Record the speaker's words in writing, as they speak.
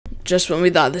Just when we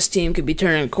thought this team could be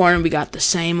turning a corner, we got the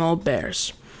same old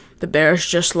Bears. The Bears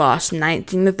just lost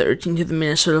 19-13 to the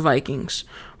Minnesota Vikings.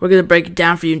 We're going to break it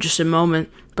down for you in just a moment,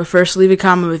 but first leave a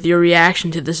comment with your reaction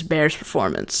to this Bears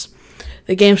performance.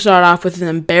 The game started off with an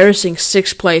embarrassing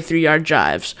 6-play, 3-yard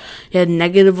drives. He had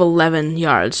negative 11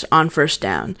 yards on first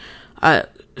down, a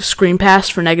screen pass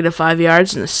for negative 5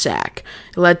 yards, and a sack.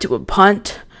 It led to a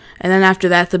punt, and then after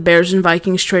that, the Bears and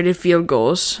Vikings traded field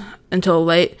goals until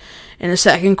late in the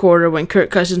second quarter when Kirk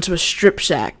Cousins was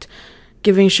strip-sacked,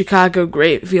 giving Chicago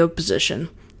great field position.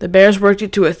 The Bears worked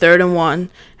it to a 3rd and 1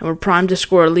 and were primed to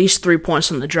score at least 3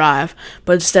 points on the drive,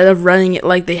 but instead of running it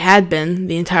like they had been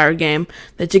the entire game,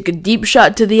 they took a deep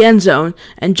shot to the end zone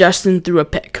and Justin threw a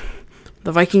pick.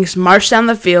 The Vikings marched down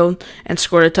the field and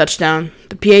scored a touchdown.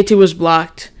 The PAT was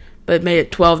blocked, but it made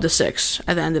it 12-6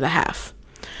 at the end of the half.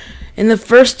 In the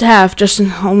first half,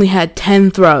 Justin only had 10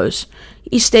 throws.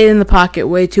 He stayed in the pocket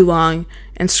way too long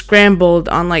and scrambled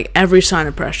on like every sign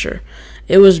of pressure.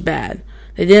 It was bad.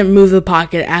 They didn't move the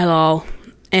pocket at all,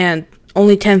 and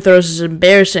only 10 throws is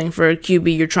embarrassing for a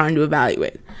QB you're trying to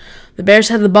evaluate. The Bears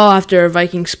had the ball after a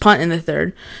Vikings punt in the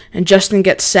third, and Justin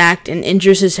gets sacked and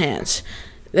injures his hands.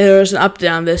 There was an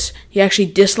update on this. He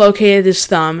actually dislocated his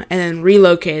thumb and then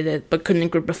relocated it, but couldn't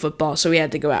grip a football, so he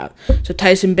had to go out. So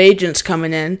Tyson Bagent's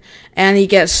coming in, and he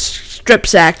gets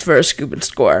strip-sacked for a scoop and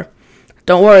score.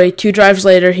 Don't worry, 2 drives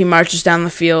later, he marches down the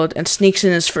field and sneaks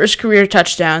in his first career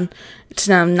touchdown. It's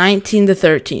now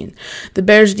 19-13. The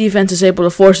Bears' defense is able to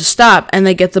force a stop, and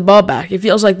they get the ball back. It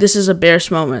feels like this is a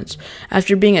Bears moment.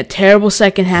 After being a terrible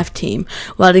second-half team,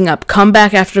 letting up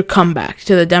comeback after comeback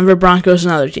to the Denver Broncos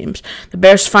and other teams, the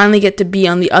Bears finally get to be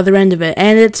on the other end of it,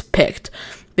 and it's picked.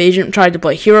 Bagent tried to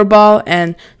play hero ball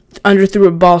and underthrew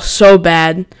a ball so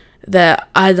bad that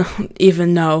I don't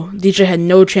even know. DJ had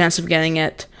no chance of getting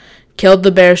it. Killed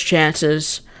the Bears'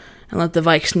 chances, and let the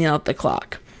Vikes kneel out the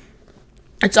clock.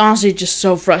 It's honestly just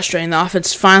so frustrating. The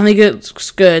offense finally gets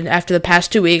good after the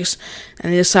past 2 weeks,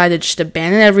 and they decided just to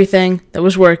abandon everything that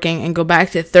was working and go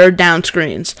back to 3rd down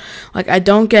screens. Like, I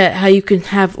don't get how you can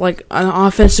have, like, an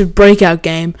offensive breakout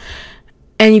game,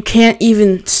 and you can't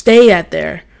even stay at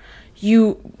there.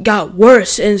 You got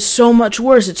worse, and so much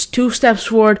worse. It's 2 steps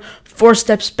forward, 4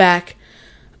 steps back.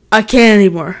 I can't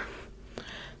anymore.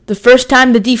 The first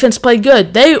time the defense played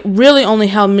good, they really only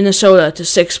held Minnesota to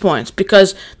 6 points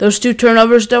because those 2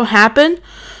 turnovers don't happen.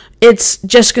 It's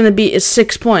just going to be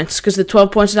 6 points because the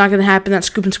 12 points is not going to happen. That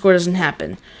scoop and score doesn't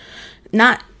happen.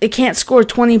 It can't score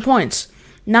 20 points.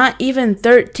 Not even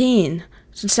 13.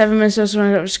 Since 7 minutes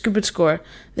to scoop and score.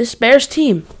 This Bears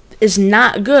team is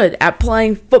not good at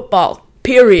playing football,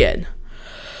 period.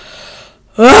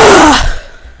 Ugh!